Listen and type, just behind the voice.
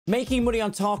Making money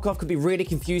on Tarkov could be really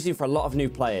confusing for a lot of new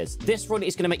players. This run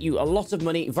is going to make you a lot of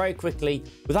money very quickly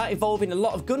without involving a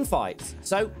lot of gunfights.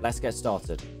 So let's get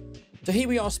started. So here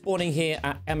we are spawning here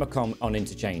at Emacom on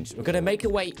Interchange. We're going to make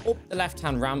our way up the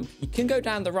left-hand ramp. You can go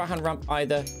down the right-hand ramp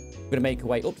either. We're going to make our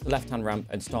way up to the left-hand ramp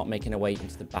and start making our way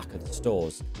into the back of the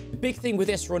stores. The big thing with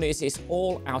this run is it's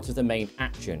all out of the main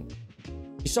action.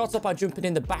 You start off by jumping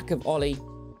in the back of Ollie.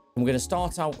 And we're going to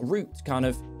start our route kind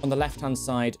of on the left-hand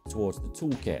side towards the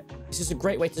toolkit. This is a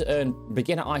great way to earn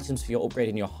beginner items for your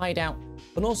upgrading your hideout,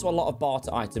 but also a lot of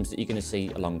barter items that you're going to see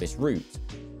along this route.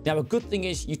 Now, a good thing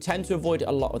is you tend to avoid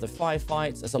a lot of the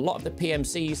firefights, as a lot of the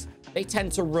PMCs, they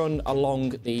tend to run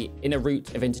along the inner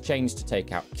route of Interchange to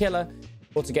take out Killer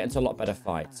or to get into a lot better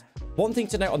fights. One thing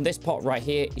to note on this part right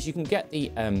here is you can get the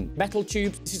metal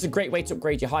tubes. This is a great way to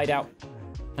upgrade your hideout,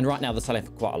 and right now they're selling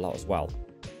for quite a lot as well.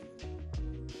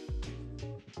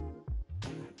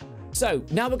 So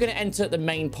now we're going to enter the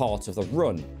main part of the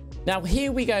run. Now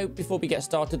here we go. Before we get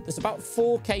started, there's about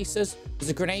 4 cases.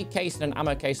 There's a grenade case and an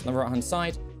ammo case on the right hand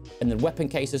side, and then weapon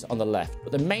cases on the left.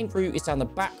 But the main route is down the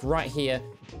back right here,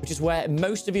 which is where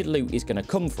most of your loot is going to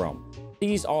come from.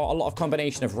 These are a lot of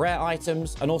combination of rare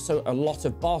items and also a lot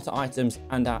of barter items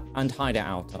and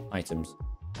hideout items,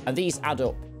 and these add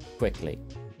up quickly.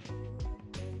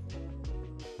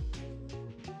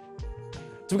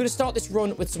 So we're going to start this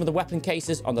run with some of the weapon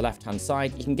cases on the left-hand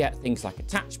side. You can get things like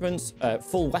attachments,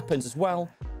 full weapons as well.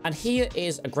 And here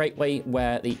is a great way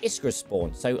where the Iskras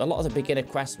spawn. So a lot of the beginner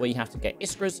quests where you have to get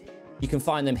Iskras, you can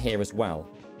find them here as well.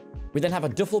 We then have a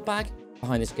duffel bag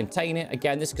behind this container.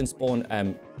 Again, this can spawn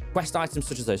quest items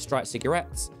such as those strike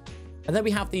cigarettes. And then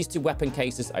we have these 2 weapon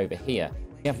cases over here.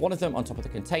 We have one of them on top of the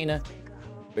container,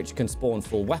 which can spawn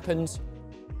full weapons,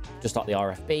 just like the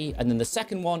RFB. And then the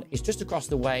second one is just across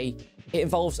the way. It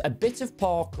involves a bit of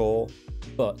parkour,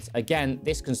 but again,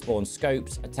 this can spawn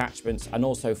scopes, attachments, and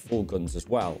also full guns as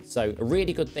well. So a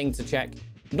really good thing to check.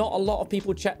 Not a lot of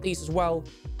people check these as well.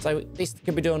 So this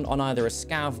can be done on either a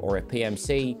scav or a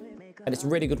PMC, and it's a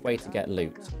really good way to get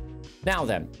loot. Now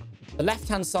then, the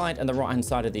left-hand side and the right-hand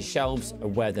side of these shelves are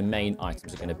where the main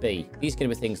items are going to be. These are going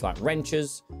to be things like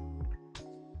wrenches,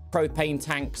 propane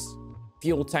tanks,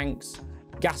 fuel tanks,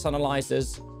 gas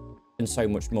analyzers, and so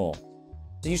much more.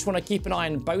 So you just want to keep an eye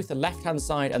on both the left-hand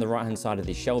side and the right-hand side of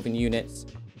these shelving units.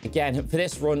 Again, for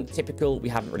this run, typical, we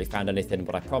haven't really found anything,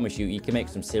 but I promise you, you can make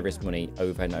some serious money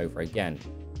over and over again.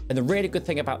 And the really good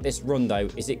thing about this run, though,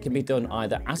 is it can be done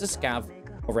either as a scav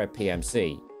or a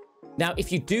PMC. Now,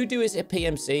 if you do it as a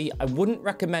PMC, I wouldn't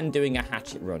recommend doing a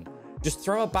hatchet run. Just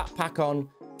throw a backpack on,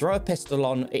 throw a pistol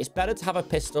on. It's better to have a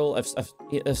pistol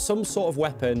of some sort of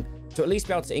weapon to at least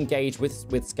be able to engage with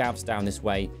scavs down this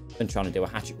way than trying to do a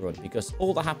hatchet run, because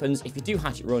all that happens if you do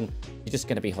hatchet run, you're just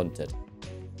going to be hunted.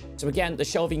 So again, the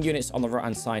shelving units on the right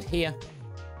hand side here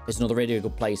is another really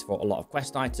good place for a lot of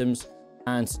quest items.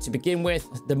 And to begin with,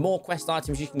 the more quest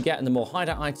items you can get and the more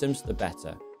hideout items, the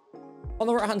better. On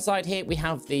the right hand side here, we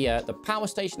have the power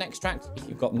station extract. If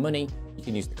you've got money, you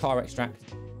can use the car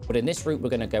extract. But in this route, we're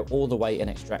going to go all the way and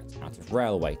extract out of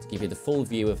railway to give you the full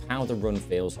view of how the run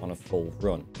feels on a full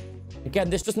run.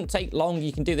 Again, this doesn't take long.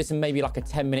 You can do this in maybe like a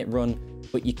 10-minute run,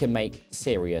 but you can make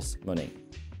serious money.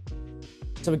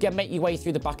 So again, make your way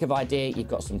through the back of Idea. You've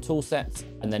got some tool sets,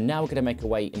 and then now we're going to make our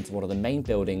way into one of the main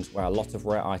buildings where a lot of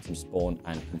rare items spawn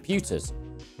and computers.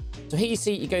 So here you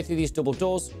see you go through these double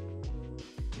doors.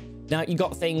 Now you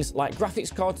got things like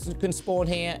graphics cards that can spawn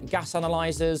here, gas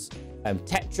analyzers,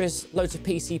 Tetris, loads of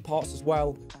PC parts as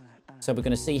well. So we're going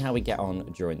to see how we get on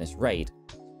during this raid.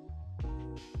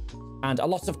 And a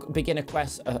lot of beginner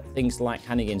quests are things like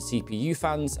handing in CPU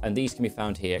fans, and these can be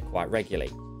found here quite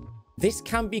regularly. This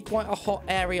can be quite a hot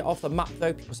area of the map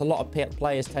though, because a lot of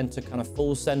players tend to kind of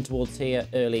full send towards here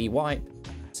early wipe.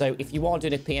 So if you are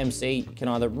doing a PMC, you can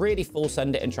either really full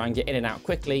send it and try and get in and out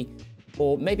quickly,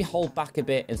 or maybe hold back a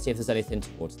bit and see if there's anything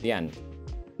towards the end.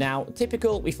 Now,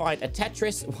 typical, we find a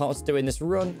Tetris whilst doing this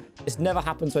run. This never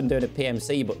happens when doing a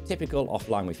PMC, but typical,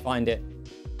 offline we find it.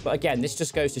 But again, this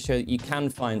just goes to show that you can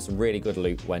find some really good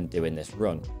loot when doing this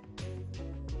run.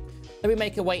 Then we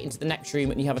make our way into the next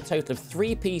room, and you have a total of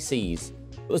 3 PCs.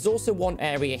 But there's also one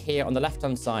area here on the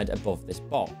left-hand side above this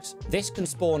box. This can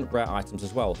spawn rare items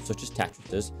as well, such as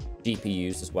Tetris's,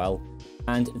 GPUs as well.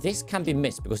 And this can be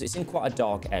missed because it's in quite a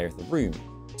dark area of the room.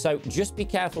 So just be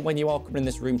careful when you are coming in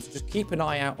this room to just keep an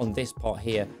eye out on this part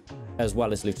here, as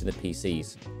well as looting the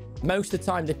PCs. Most of the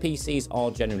time, the PCs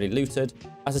are generally looted.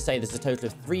 As I say, there's a total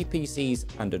of 3 PCs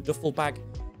and a duffel bag,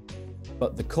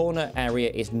 but the corner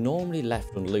area is normally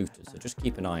left unlooted, so just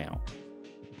keep an eye out.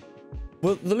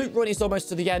 Well, the loot run is almost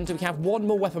to the end. We have one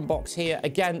more weapon box here.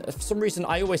 Again, for some reason,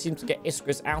 I always seem to get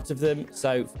Iskras out of them.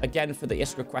 So again, for the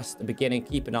Iskra quest at the beginning,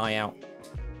 keep an eye out.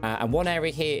 And one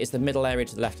area here is the middle area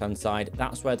to the left-hand side.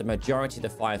 That's where the majority of the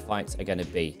firefights are going to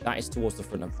be. That is towards the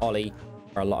front of Ollie,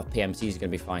 where a lot of PMCs are going to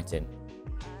be fighting.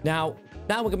 Now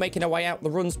we're making our way out. The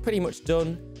run's pretty much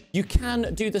done. You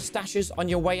can do the stashes on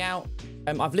your way out.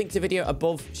 I've linked a video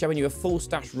above showing you a full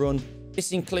stash run.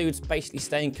 This includes basically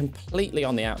staying completely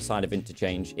on the outside of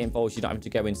interchange. It involves you not having to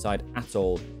go inside at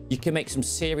all. You can make some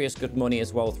serious good money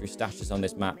as well through stashes on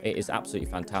this map. It is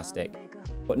absolutely fantastic.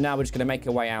 But now we're just going to make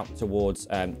our way out towards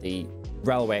the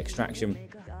railway extraction.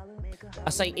 I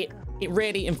say it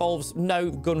really involves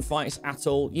no gunfights at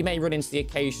all. You may run into the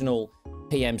occasional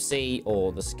PMC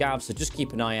or the scavs, so just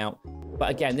keep an eye out. But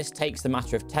again, this takes the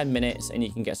matter of 10 minutes and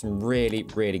you can get some really,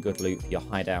 really good loot for your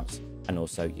hideouts and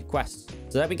also your quests.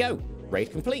 So there we go.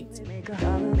 Raid complete.